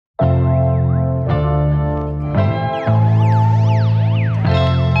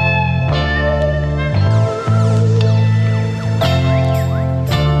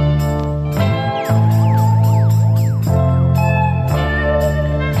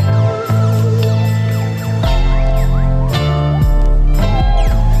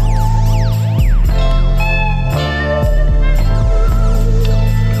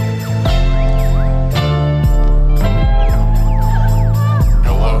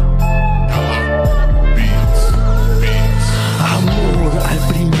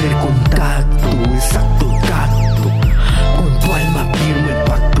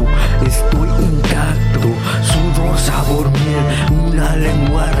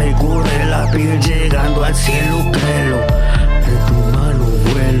recorre la piel llegando al cielo, créelo. De tu mano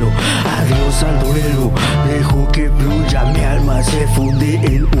vuelo, adiós al duelo. Dejo que fluya, mi alma se funde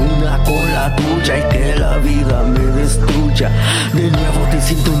en una con la tuya y que la vida me destruya. De nuevo te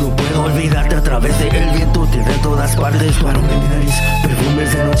siento, no puedo olvidarte. A través del viento te de todas partes. Paro en mi nariz,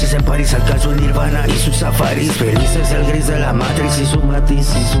 perfumes de noches en París. Alcanzo en Nirvana y sus safaris. Feliz es el gris de la matriz y su matiz,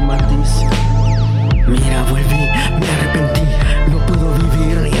 y su matiz. Mira, volví, me arrepentí. No puedo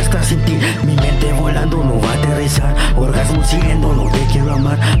vivir ni estar sin ti. Mi mente volando no va a aterrizar. Orgasmo siguiendo, no te quiero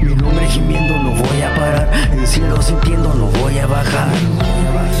amar. Mi nombre gimiendo, no voy a parar. El cielo sintiendo, no voy a bajar.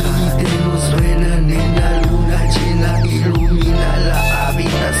 Y te nos renan en la luna llena. Ilumina la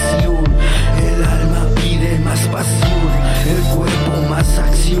habitación. El alma pide más pasión. El cuerpo más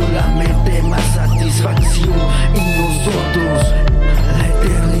acción. La mente más satisfacción. Y nosotros la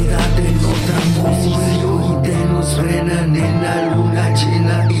eternidad en otra posición. Y te nos frenan en la luna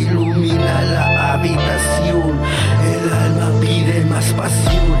llena. Ilumina la habitación. El alma pide más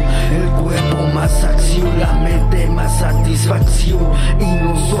pasión. El cuerpo más acción. La mente más satisfacción. Y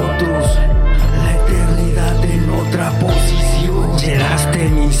nosotros la eternidad en otra posición. Llenaste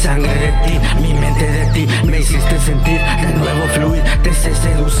mi sangre de ti, mi mente de ti. Me hiciste sentir, de nuevo fluir. Te sé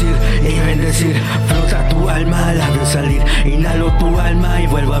seducir y bendecir. Flota tu alma, la veo salir. Inhalo tu alma y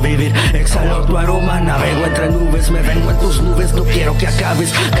vuelvo a vivir. Exhalo tu aroma, navego entre nubes. Me vengo en tus nubes, no quiero que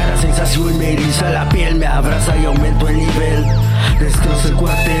acabes. Cada sensación me eriza la piel. Me abraza y aumento el nivel. Destrozo el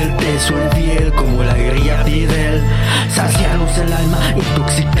cuartel, teso el piel como la guerrilla Fidel. Saciarnos el alma,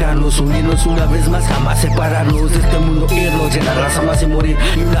 intoxicarnos, unirnos una vez más, jamás separarnos de este mundo, irnos, llenar las almas y morir.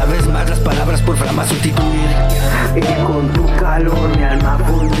 Y una vez más las palabras por flamas sustituir. Y con tu calor mi alma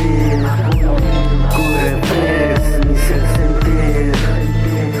fundir. Reflex mi ser sentir.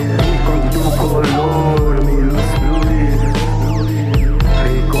 Y con tu color mi luz fluir.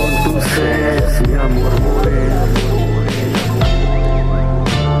 Y con tu sex mi amor morir.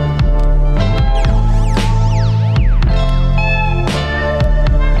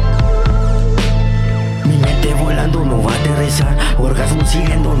 No va a aterrizar, orgasmo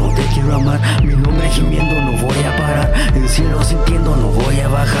siguiendo, no te quiero amar. Mi nombre gimiendo, no voy a parar. El cielo sintiendo, no voy a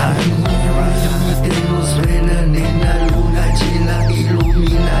bajar. Y te nos frenan en la luna llena.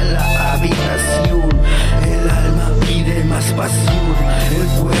 Ilumina la habitación. El alma pide más pasión. El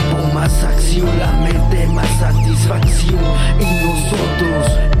cuerpo más acción. La mente más satisfacción. Y nosotros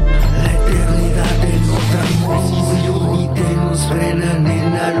la eternidad en otra posición. Y te nos frenan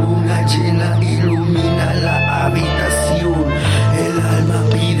en la luna llena. Ilumina la habitación. El alma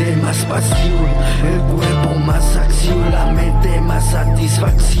pide más pasión. El cuerpo más acción. La mente más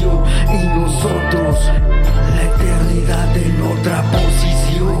satisfacción. Y nosotros la eternidad en otra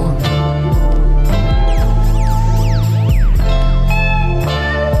posición.